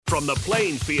From the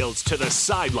playing fields to the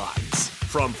sidelines,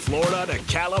 from Florida to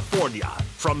California,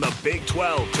 from the Big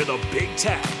 12 to the Big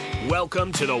 10,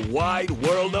 welcome to the wide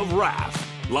world of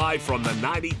RAF. Live from the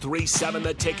 93.7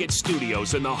 The Ticket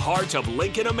studios in the heart of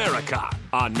Lincoln, America,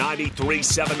 on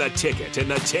 93.7 The Ticket and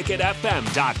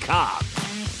theticketfm.com.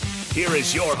 Here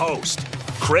is your host,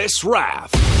 Chris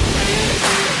Raff.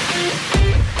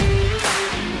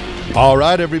 All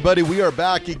right, everybody, we are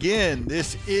back again.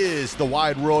 This is the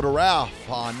Wide World of Ralph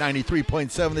on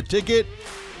 93.7 The Ticket.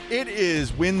 It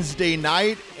is Wednesday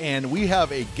night, and we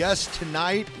have a guest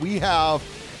tonight. We have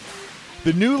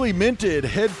the newly minted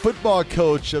head football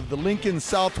coach of the Lincoln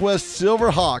Southwest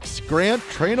Silverhawks, Grant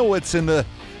Traynowicz, in the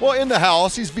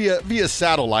house. He's via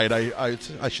satellite, I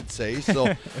should say.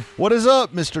 So, what is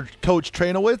up, Mr. Coach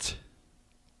Traynowicz?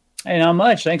 Hey, not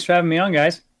much. Thanks for having me on,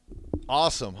 guys.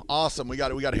 Awesome. We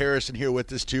got Harrison here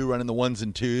with us too, running the ones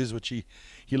and twos, which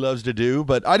he loves to do.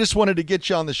 But I just wanted to get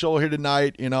you on the show here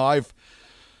tonight. You know, I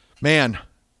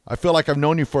feel like I've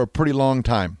known you for a pretty long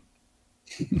time.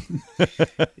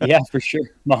 Yeah, for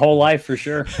sure. My whole life, for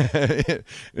sure.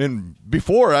 And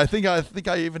before, I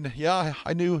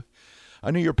knew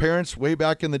your parents way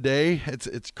back in the day.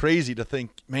 It's crazy to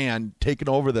think, man, taking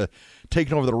over the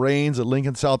reins at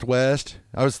Lincoln Southwest.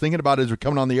 I was thinking about it as we're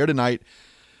coming on the air tonight.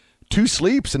 2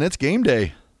 sleeps and it's game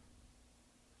day.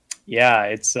 Yeah,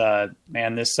 it's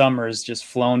man, this summer has just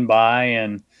flown by,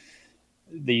 and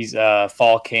these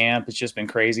fall camp, it's just been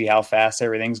crazy how fast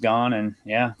everything's gone. And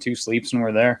yeah, 2 sleeps and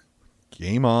we're there.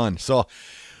 Game on. So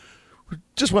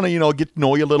just want to, get to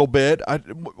know you a little bit. I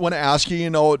want to ask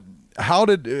you, how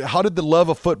did the love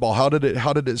of football, how did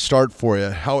it start for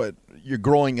you? You're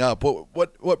growing up,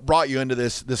 what brought you into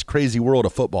this crazy world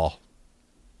of football?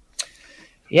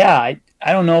 Yeah,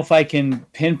 I don't know if I can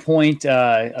pinpoint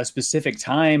a specific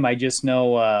time. I just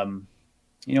know,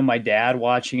 my dad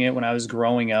watching it when I was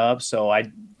growing up. So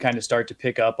I kind of start to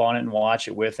pick up on it and watch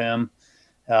it with him.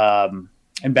 And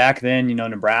back then,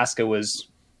 Nebraska was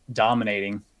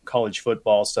dominating college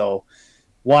football. So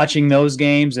watching those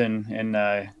games and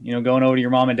going over to your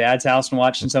mom and dad's house and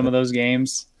watching some of those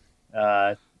games,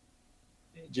 it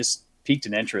just piqued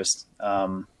an interest.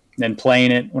 Then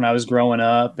playing it when I was growing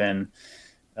up and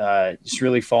just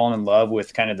really falling in love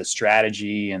with kind of the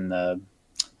strategy and the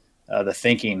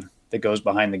thinking that goes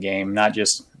behind the game, not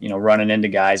just, running into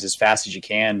guys as fast as you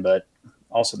can, but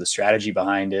also the strategy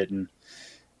behind it. And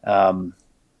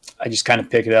I just kind of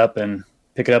pick it up and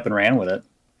ran with it.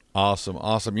 Awesome.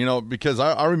 Because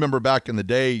I remember back in the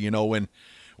day, when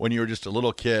you were just a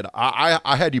little kid,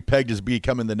 I had you pegged as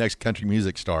becoming the next country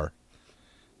music star.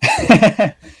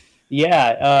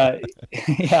 Yeah.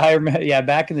 I remember. Yeah.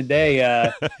 Back in the day,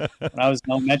 when I was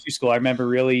in elementary school, I remember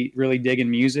really, really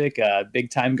digging music, big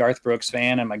time Garth Brooks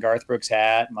fan, and my Garth Brooks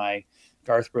hat, my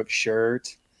Garth Brooks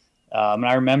shirt. And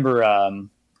I remember,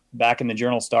 back in the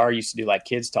Journal Star, used to do like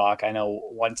kids talk. I know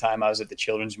one time I was at the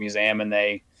Children's Museum and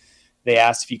they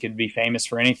asked if you could be famous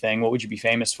for anything, what would you be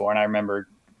famous for? And I remember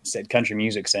said country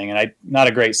music singing. I'm not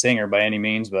a great singer by any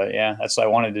means, but yeah, that's what I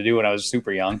wanted to do when I was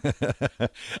super young.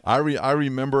 I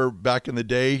remember back in the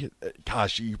day,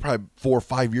 gosh, you're probably 4 or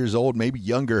 5 years old, maybe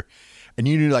younger, and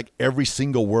you knew like every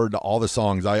single word to all the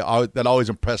songs. That always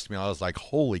impressed me. I was like,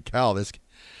 holy cow, this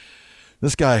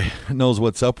guy knows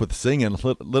what's up with singing.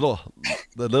 The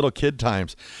little kid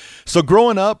times. So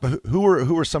growing up, who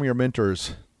were some of your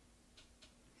mentors?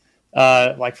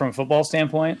 Like from a football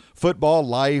standpoint, football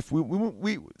life.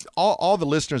 We all the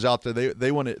listeners out there,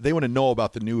 they want to know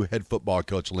about the new head football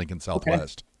coach, Lincoln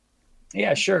Southwest. Okay.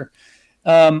 Yeah, sure.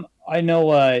 I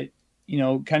know,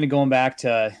 kind of going back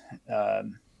to,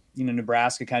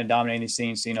 Nebraska kind of dominating the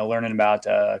scenes, learning about,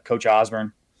 Coach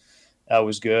Osborne,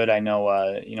 was good. I know,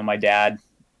 my dad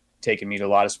taking me to a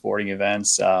lot of sporting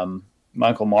events, my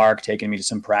Uncle Mark taking me to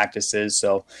some practices.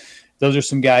 So those are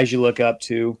some guys you look up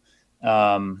to.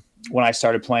 When I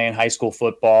started playing high school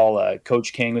football,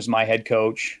 Coach King was my head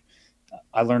coach.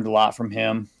 I learned a lot from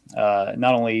him,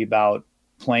 not only about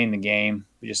playing the game,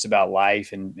 but just about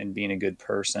life and being a good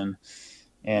person.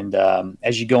 And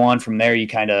as you go on from there, you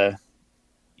kind of,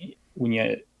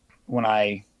 when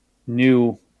I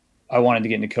knew I wanted to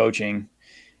get into coaching,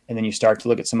 and then you start to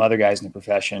look at some other guys in the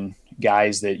profession,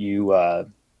 guys that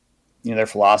their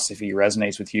philosophy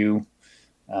resonates with you.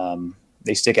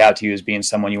 They stick out to you as being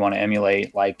someone you want to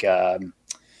emulate, like, like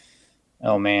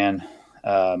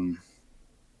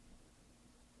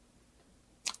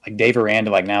Dave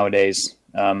Aranda, like nowadays.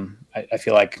 I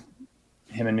feel like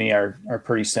him and me are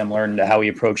pretty similar into how we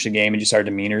approach the game and just our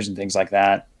demeanors and things like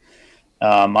that.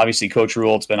 Obviously Coach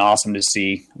Rule, it's been awesome to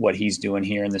see what he's doing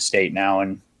here in the state now.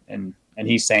 And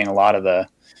he's saying a lot of the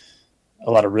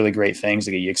a lot of really great things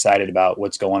to get you excited about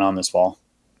what's going on this fall.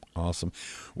 Awesome.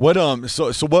 What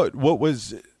what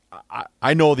was,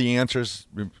 I know the answers,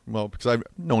 well, because I've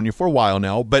known you for a while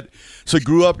now, but so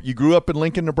you grew up in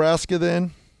Lincoln, Nebraska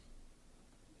then?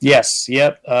 Yes.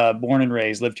 Yep. Born and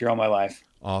raised, lived here all my life.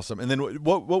 Awesome. And then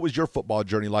what was your football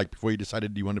journey like before you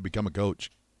decided you wanted to become a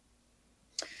coach?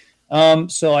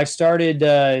 So I started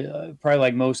probably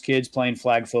like most kids playing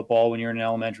flag football when you're in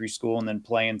elementary school, and then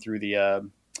playing through the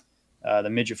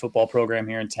midget football program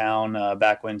here in town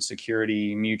back when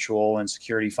Security Mutual and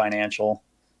Security Financial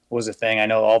was a thing. I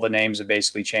know all the names have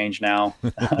basically changed now,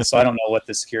 so I don't know what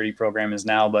the security program is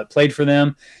now, but played for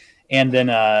them. And then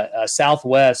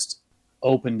Southwest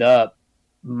opened up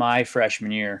my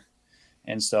freshman year.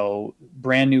 And so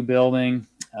brand new building.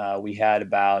 We had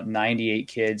about 98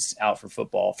 kids out for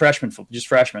football, just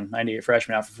freshmen, 98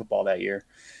 freshmen out for football that year.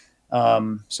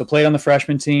 So played on the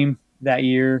freshman team that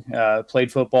year,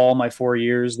 played football my 4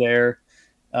 years there.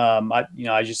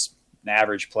 I just an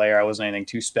average player. I wasn't anything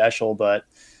too special, but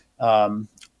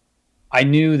I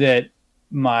knew that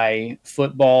my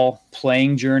football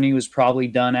playing journey was probably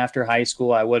done after high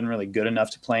school. I wasn't really good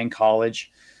enough to play in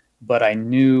college, but I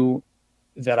knew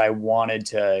that I wanted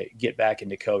to get back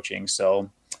into coaching. So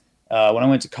when I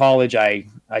went to college, I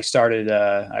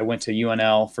went to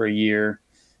UNL for a year,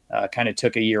 kind of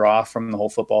took a year off from the whole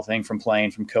football thing, from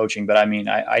playing, from coaching. But I mean,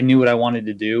 I knew what I wanted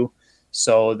to do,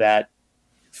 so that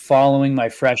following my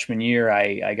freshman year,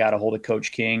 I got a hold of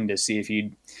Coach King to see if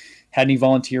he had any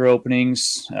volunteer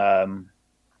openings,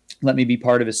 let me be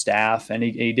part of his staff. And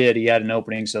he did. He had an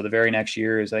opening. So the very next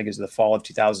year, I think it was the fall of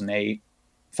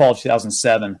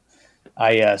 2007,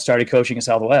 I started coaching at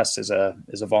Southwest as a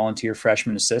volunteer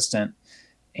freshman assistant.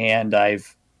 And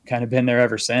I've kind of been there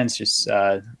ever since, just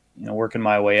working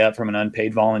my way up from an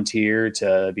unpaid volunteer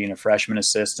to being a freshman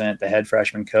assistant, the head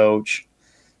freshman coach,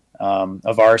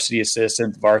 a varsity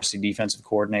assistant, varsity defensive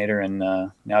coordinator, and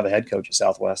now the head coach at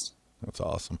Southwest. That's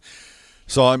awesome.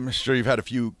 So I'm sure you've had a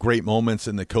few great moments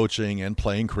in the coaching and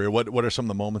playing career. What are some of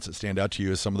the moments that stand out to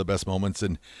you as some of the best moments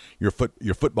in your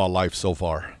football life so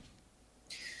far?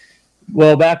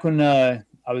 Well, back when I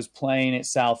was playing at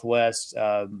Southwest,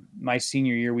 my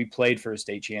senior year, we played for a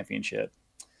state championship.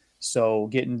 So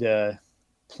getting to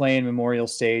play in Memorial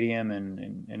Stadium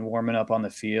and warming up on the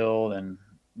field, and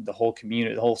the whole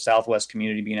community, the whole Southwest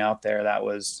community being out there,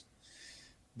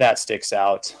 that sticks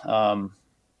out.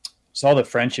 So all the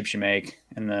friendships you make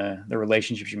and the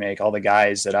relationships you make, all the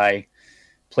guys that I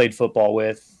played football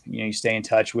with, you stay in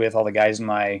touch with, all the guys in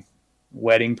my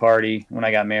wedding party when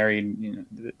I got married,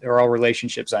 they're all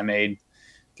relationships I made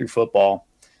through football.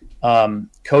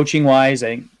 Coaching wise,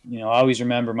 I always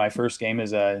remember my first game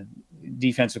as a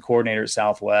defensive coordinator at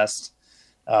Southwest,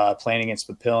 playing against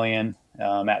Papillion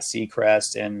at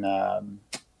Seacrest in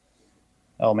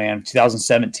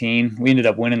 2017. We ended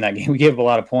up winning that game. We gave up a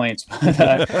lot of points,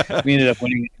 but we ended up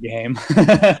winning the game.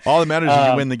 All that matters is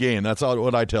you win the game. That's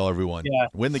what I tell everyone. Yeah,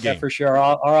 win the game. Yeah, for sure.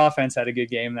 Our offense had a good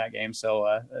game that game,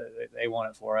 so they won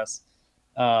it for us.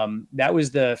 That was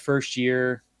the first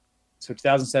year. So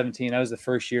 2017, that was the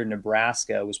first year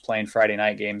Nebraska was playing Friday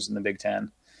night games in the Big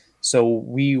Ten. So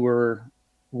we were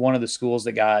one of the schools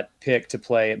that got picked to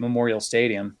play at Memorial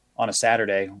Stadium on a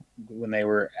Saturday when they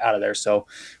were out of there. So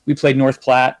we played North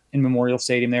Platte in Memorial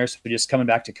Stadium there. So just coming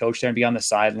back to coach there and be on the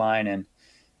sideline, and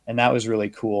that was really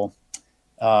cool.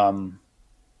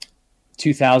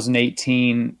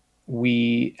 2018,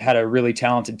 we had a really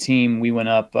talented team. We went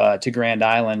up to Grand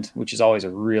Island, which is always a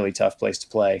really tough place to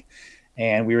play.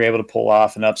 And we were able to pull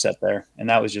off an upset there. And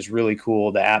that was just really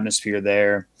cool. The atmosphere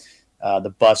there,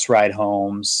 the bus ride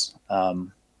homes.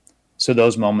 So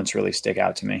those moments really stick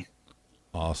out to me.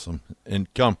 Awesome. And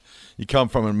you come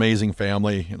from an amazing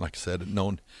family. And like I said,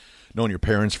 known your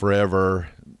parents forever,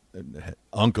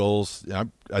 uncles.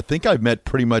 I think I've met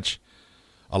pretty much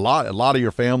a lot of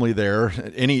your family there.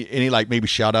 Any like maybe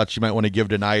shout outs you might want to give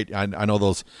tonight? I know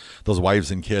those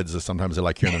wives and kids, sometimes they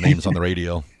like hearing their names on the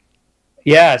radio.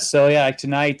 Yeah. So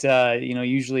tonight,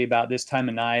 usually about this time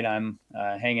of night, I'm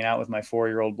hanging out with my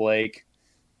 4-year-old Blake,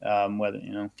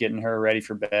 whether, getting her ready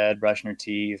for bed, brushing her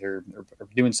teeth or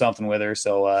doing something with her.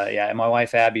 So, and my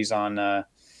wife Abby's on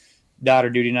daughter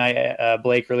duty night.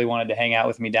 Blake really wanted to hang out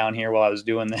with me down here while I was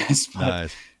doing this. But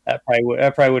nice. That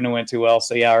probably wouldn't have went too well.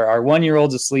 So our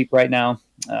 1-year-old's asleep right now,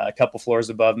 a couple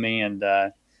floors above me. And,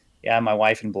 my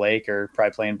wife and Blake are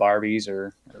probably playing Barbies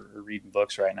or reading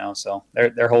books right now. So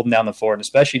they're holding down the fort, and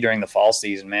especially during the fall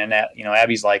season, man.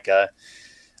 Abby's like a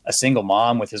a single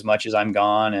mom with as much as I'm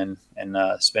gone and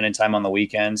spending time on the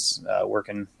weekends,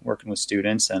 working with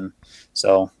students. And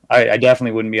so I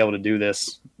definitely wouldn't be able to do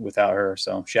this without her.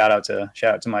 So shout out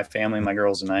to my family and my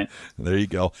girls tonight. There you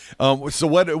go. So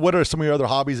what are some of your other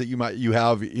hobbies that you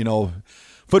have,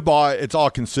 football, it's all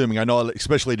consuming. I know,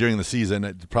 especially during the season,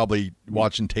 it's probably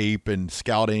watching tape and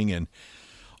scouting and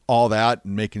all that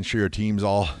and making sure your team's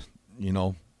all,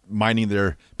 minding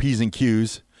their P's and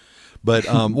Q's. But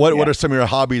what are some of your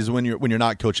hobbies when you're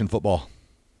not coaching football?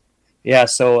 Yeah,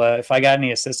 so if I got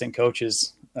any assistant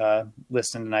coaches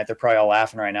listening tonight, they're probably all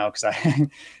laughing right now because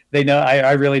they know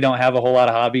I really don't have a whole lot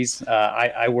of hobbies.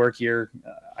 I work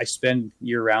I spend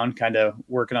year round kind of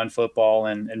working on football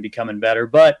and becoming better.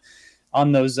 But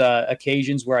on those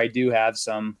occasions where I do have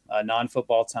some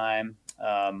non-football time,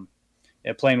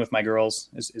 playing with my girls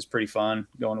is pretty fun.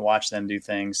 Going to watch them do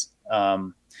things.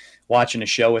 Watching a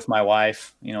show with my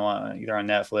wife, either on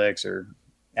Netflix or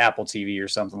Apple TV or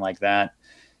something like that.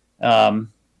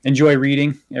 Enjoy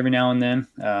reading every now and then,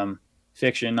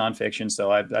 fiction, nonfiction.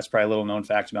 So that's probably a little known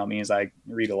fact about me is I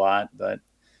read a lot. But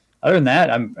other than that,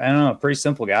 I don't know, a pretty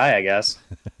simple guy, I guess.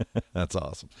 That's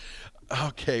awesome.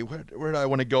 Okay, where do I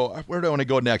want to go? Where do I want to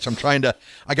go next? I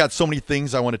got so many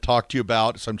things I want to talk to you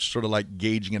about. So I'm sort of like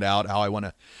gauging it out, how I want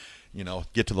to,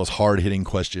 get to those hard-hitting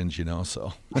questions,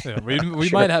 so. Yeah, we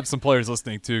might have some players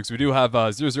listening, too, because we do have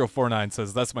 0049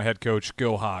 says, that's my head coach,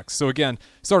 go Hawks. So, again,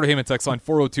 Starter Heyman text line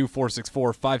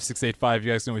 402-464-5685.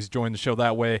 You guys can always join the show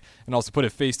that way and also put a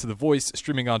face to the voice,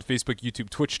 streaming on Facebook, YouTube,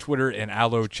 Twitch, Twitter, and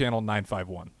Allo Channel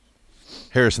 951.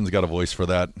 Harrison's got a voice for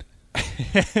that.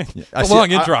 A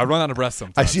long intro. I run out of breath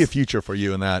sometimes. I see a future for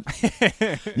you in that.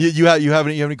 you have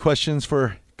any questions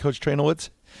for Coach Traynowicz?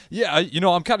 Yeah,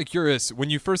 I'm kind of curious. When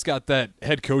you first got that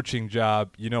head coaching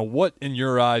job, what in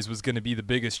your eyes was going to be the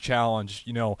biggest challenge,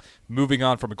 moving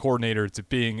on from a coordinator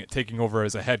to taking over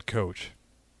as a head coach?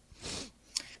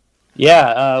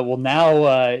 Yeah, well now,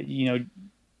 I'm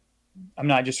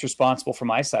not just responsible for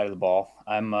my side of the ball.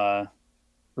 I'm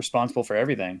responsible for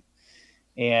everything.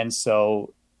 And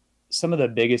so some of the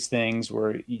biggest things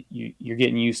were you're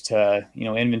getting used to,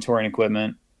 inventory and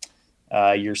equipment.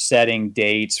 You're setting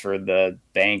dates for the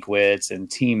banquets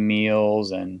and team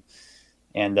meals and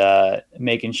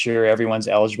making sure everyone's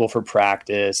eligible for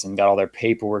practice and got all their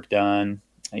paperwork done.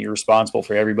 You're responsible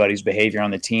for everybody's behavior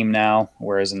on the team now,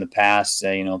 whereas in the past,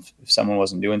 if someone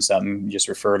wasn't doing something, you just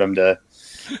referred them to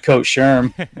Coach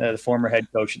Sherm, the former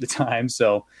head coach at the time.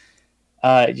 So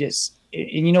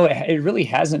it really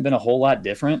hasn't been a whole lot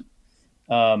different.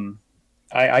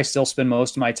 I still spend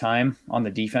most of my time on the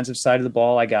defensive side of the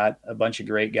ball. I got a bunch of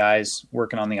great guys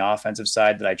working on the offensive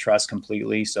side that I trust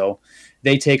completely. So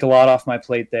they take a lot off my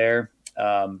plate there.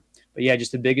 But yeah,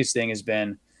 just the biggest thing has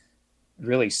been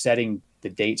really setting the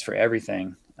dates for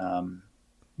everything,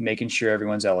 making sure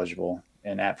everyone's eligible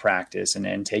and at practice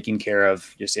and taking care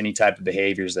of just any type of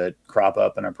behaviors that crop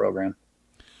up in our program.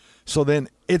 So then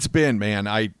it's been, man,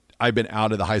 I've been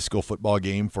out of the high school football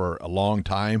game for a long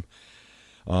time.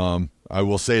 I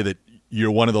will say that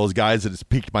you're one of those guys that has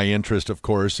piqued my interest, of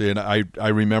course. And I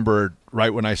remember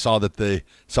right when I saw that the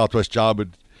Southwest job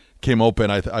came open,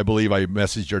 I believe I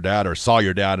messaged your dad or saw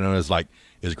your dad, and I was like,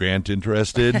 is Grant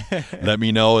interested? Let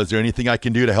me know. Is there anything I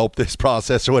can do to help this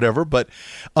process or whatever? But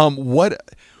I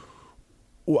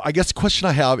guess the question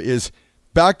I have is,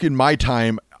 back in my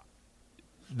time,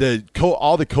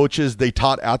 all the coaches they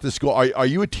taught at the school. Are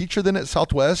you a teacher then at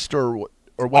Southwest or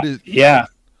what is?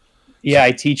 Yeah,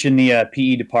 I teach in the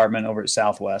PE department over at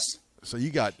Southwest. So you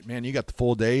got the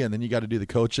full day, and then you got to do the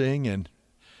coaching, and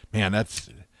man, that's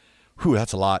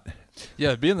a lot.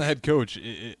 Yeah, being the head coach,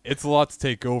 it's a lot to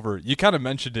take over. You kind of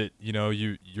mentioned it.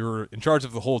 You're in charge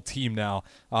of the whole team now,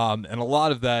 and a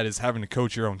lot of that is having to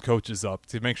coach your own coaches up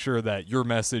to make sure that your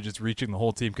message is reaching the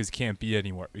whole team, because you can't be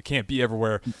anywhere. You can't be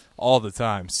everywhere all the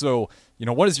time. So,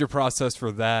 what is your process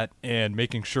for that, and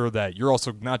making sure that you're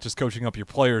also not just coaching up your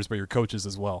players, but your coaches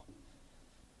as well?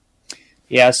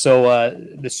 Yeah, so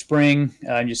the spring,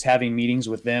 just having meetings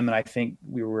with them, and I think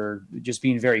we were just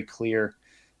being very clear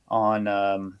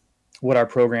on what our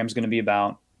program is going to be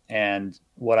about and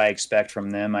what I expect from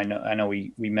them. I know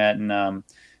we met, and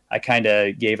I kind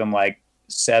of gave them like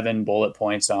 7 bullet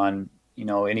points on,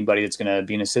 anybody that's going to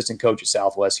be an assistant coach at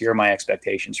Southwest. Here are my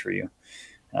expectations for you.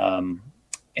 And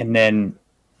then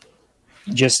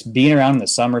just being around in the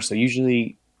summer. So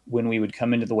usually when we would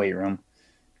come into the weight room,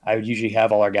 I would usually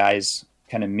have all our guys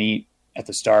kind of meet at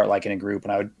the start, like in a group.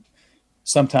 And I would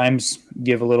sometimes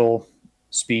give a little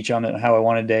speech on how I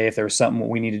wanted day, if there was something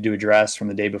we needed to address from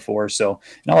the day before. So,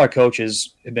 and all our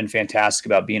coaches have been fantastic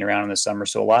about being around in the summer.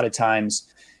 So a lot of times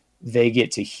they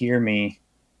get to hear me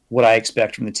what I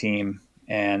expect from the team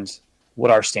and what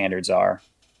our standards are.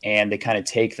 And they kind of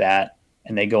take that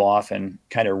and they go off and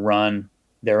kind of run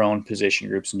their own position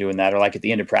groups and doing that. Or like at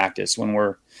the end of practice, when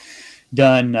we're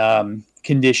done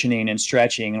conditioning and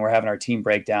stretching and we're having our team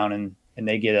breakdown, and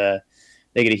they get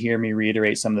to hear me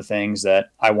reiterate some of the things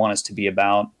that I want us to be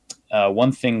about.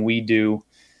 One thing we do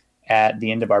at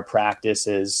the end of our practice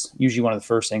is usually one of the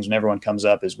first things when everyone comes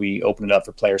up is we open it up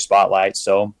for player spotlight.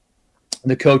 So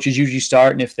the coaches usually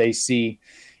start, and if they see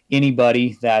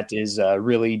anybody that is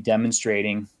really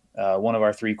demonstrating one of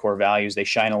our 3 core values, they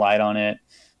shine a light on it.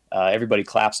 Everybody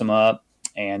claps them up,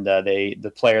 and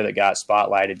the player that got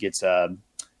spotlighted gets a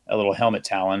little helmet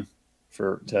talon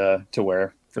to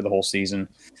wear for the whole season.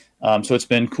 So it's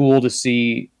been cool to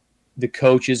see the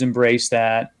coaches embrace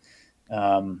that,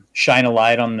 shine a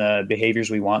light on the behaviors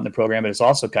we want in the program. But it's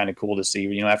also kind of cool to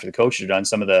see, after the coaches are done,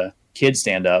 some of the kids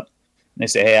stand up and they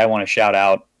say, "Hey, I want to shout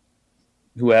out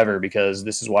whoever because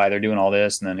this is why they're doing all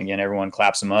this." And then again, everyone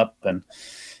claps them up and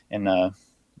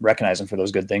recognize them for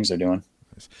those good things they're doing.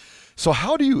 So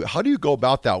how do you go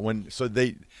about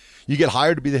that you get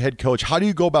hired to be the head coach? How do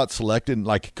you go about selecting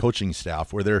like coaching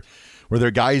staff? Were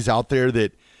there guys out there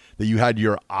that you had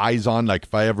your eyes on, like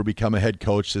if I ever become a head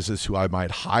coach, this is who I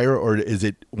might hire? Or is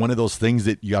it one of those things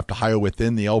that you have to hire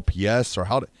within the LPS, or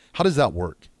how does that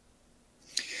work?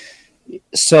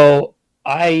 So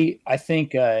I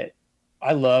think I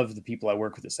love the people I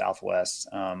work with at Southwest.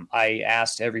 I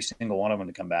asked every single one of them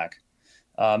to come back.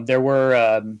 There were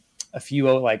a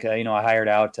few, I hired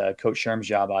out Coach Sherm's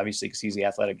job, obviously, because he's the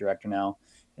athletic director now.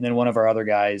 And then one of our other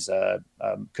guys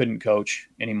couldn't coach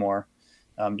anymore,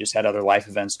 just had other life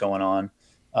events going on.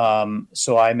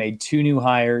 So I made 2 new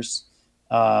hires.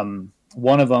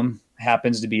 One of them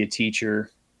happens to be a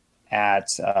teacher at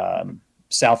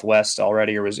Southwest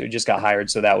already, or just got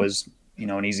hired. So that was,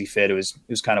 an easy fit. It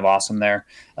was kind of awesome there.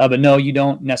 But no, you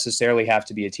don't necessarily have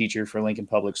to be a teacher for Lincoln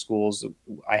Public Schools.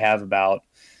 I have about,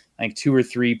 I think 2 or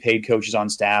 3 paid coaches on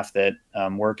staff that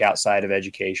work outside of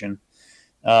education.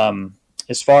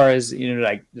 As far as, did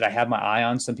I have my eye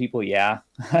on some people? Yeah,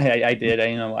 I did.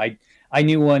 I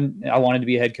knew when I wanted to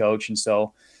be a head coach. And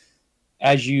so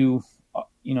as you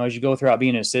go throughout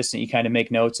being an assistant, you kind of make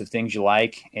notes of things you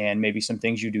like and maybe some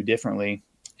things you do differently.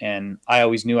 And I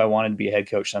always knew I wanted to be a head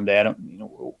coach someday. I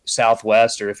don't,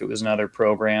 Southwest, or if it was another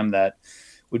program that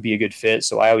would be a good fit.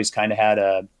 So I always kind of had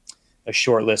a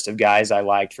short list of guys I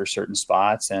liked for certain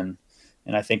spots. And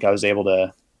I think I was able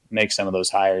to make some of those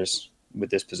hires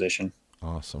with this position.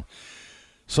 Awesome.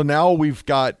 So now we've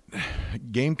got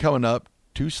game coming up,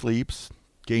 2 sleeps,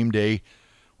 game day.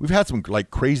 We've had some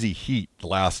like crazy heat the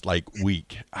last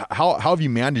week. How have you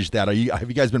managed that? Have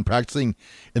you guys been practicing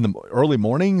in the early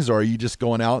mornings, or are you just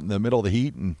going out in the middle of the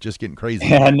heat and just getting crazy?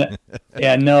 No.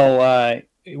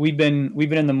 We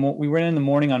were in the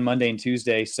morning on Monday and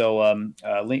Tuesday. So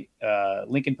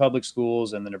Lincoln Public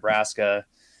Schools and the Nebraska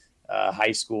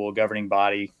high school governing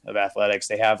body of athletics,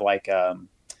 they have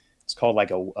it's called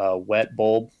a wet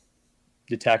bulb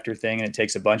detector thing, and it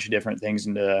takes a bunch of different things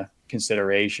into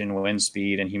consideration: wind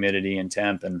speed and humidity and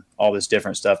temp and all this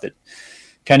different stuff that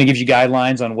kind of gives you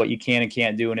guidelines on what you can and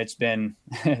can't do. And it's been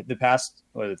the past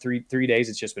three days,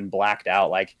 it's just been blacked out.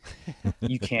 Like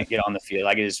you can't get on the field.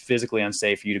 Like it is physically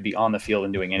unsafe for you to be on the field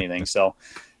and doing anything. So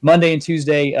Monday and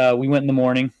Tuesday, we went in the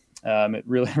morning. It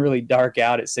really dark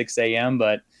out at 6 a.m.,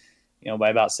 but by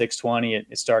about 6:20,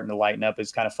 it's starting to lighten up.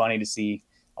 It's kind of funny to see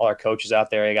all our coaches out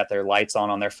there. They got their lights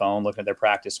on their phone, looking at their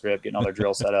practice script, getting all their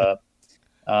drills set up.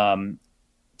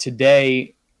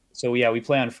 Today, we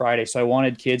play on Friday. So I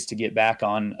wanted kids to get back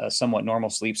on a somewhat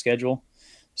normal sleep schedule.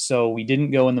 So we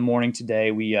didn't go in the morning today.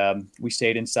 We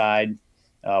stayed inside,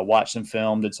 watched some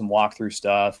film, did some walkthrough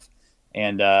stuff.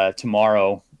 And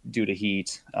tomorrow, due to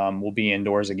heat, we'll be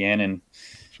indoors again. And,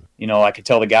 I could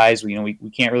tell the guys, we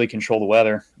can't really control the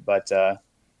weather, but,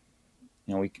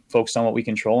 we focus on what we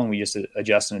control, and we just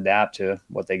adjust and adapt to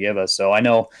what they give us. So I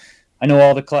know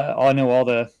all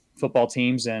the football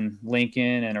teams in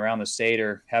Lincoln and around the state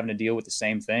are having to deal with the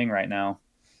same thing right now.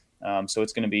 So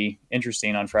it's going to be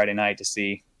interesting on Friday night to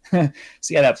see how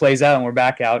that plays out, and we're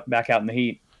back out in the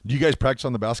heat. Do you guys practice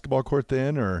on the basketball court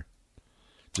then, or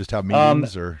just have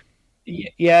meetings or?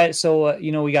 Yeah. So,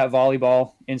 we got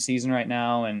volleyball in season right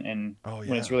now. And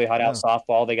when it's really hot out,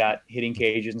 softball, they got hitting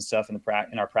cages and stuff in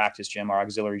our practice gym, our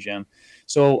auxiliary gym.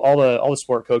 So all the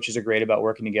sport coaches are great about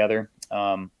working together.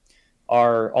 All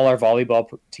our volleyball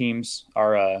teams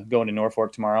are going to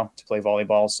Norfolk tomorrow to play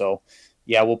volleyball. So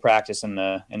yeah, we'll practice in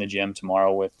the gym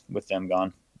tomorrow with them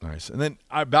gone. Nice. And then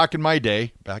back in my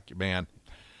day, I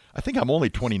think I'm only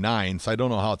 29, so I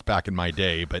don't know how it's back in my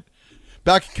day, but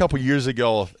Back a couple years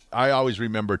ago, I always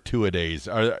remember two-a-days.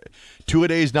 Are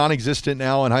two-a-days non-existent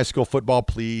now in high school football?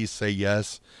 Please say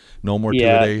yes. No more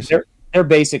two-a-days? They're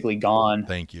basically gone.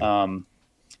 Thank you.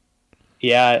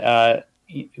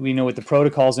 We know with the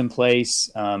protocols in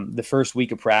place, the first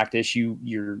week of practice, you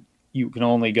can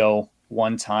only go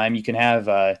one time. You can have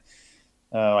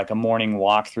like a morning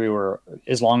walkthrough, or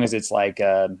as long as it's like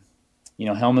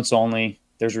helmets only.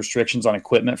 There's restrictions on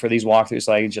equipment for these walkthroughs,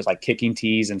 so just like kicking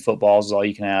tees and footballs is all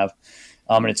you can have,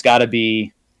 and it's got to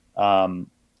be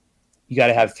you got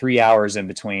to have 3 hours in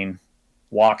between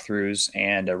walkthroughs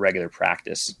and a regular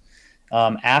practice.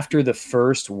 After the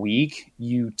first week,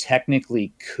 you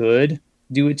technically could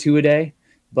do a two-a-day,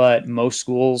 but most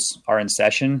schools are in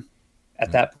session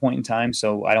at that point in time,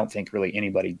 so I don't think really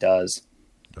anybody does.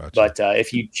 Gotcha. But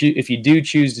if you do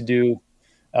choose to do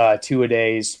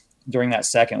two-a-days during that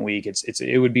second week,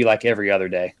 it would be like every other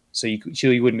day. So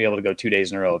you wouldn't be able to go 2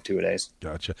 days in a row of two-a-days.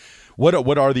 Gotcha.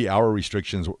 What are the hour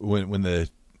restrictions when the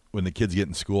kids get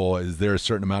in school? Is there a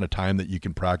certain amount of time that you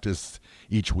can practice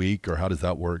each week, or how does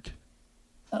that work?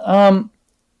 I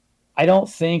don't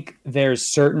think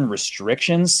there's certain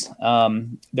restrictions.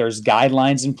 There's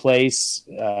guidelines in place.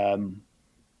 So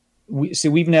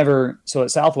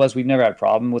at Southwest, we've never had a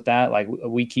problem with that. Like,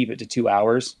 we keep it to 2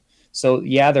 hours. So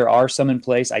yeah, there are some in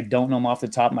place. I don't know them off the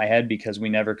top of my head because we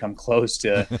never come close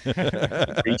to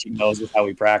reaching those with how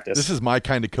we practice. This is my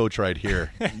kind of coach right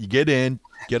here. You get in,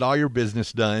 get all your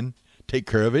business done, take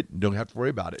care of it, and don't have to worry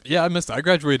about it. Yeah, I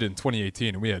graduated in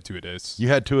 2018, and we had two-a-days. You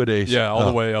had two-a-days? Yeah, all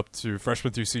the way up to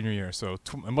freshman through senior year. So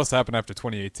it must have happened after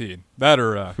 2018. That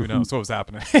or who knows what was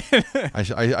happening.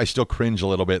 I still cringe a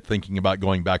little bit thinking about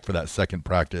going back for that second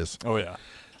practice. Oh, yeah.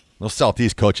 Those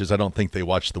Southeast coaches, I don't think they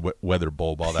watched the Weather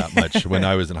Bowl all that much when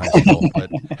I was in high school. But,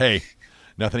 hey,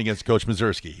 nothing against Coach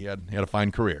Mazurski. He had a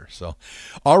fine career. So,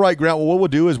 all right, Grant, well, what we'll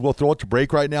do is we'll throw it to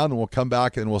break right now, and then we'll come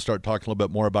back and we'll start talking a little bit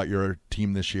more about your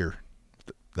team this year.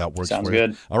 That works. Sounds for you.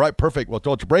 good. All right, perfect. We'll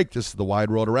throw it to break. This is the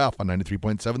Wide World of Ralph on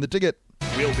 93.7 The Ticket.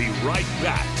 We'll be right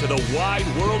back to the Wide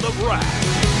World of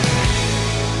Ralph.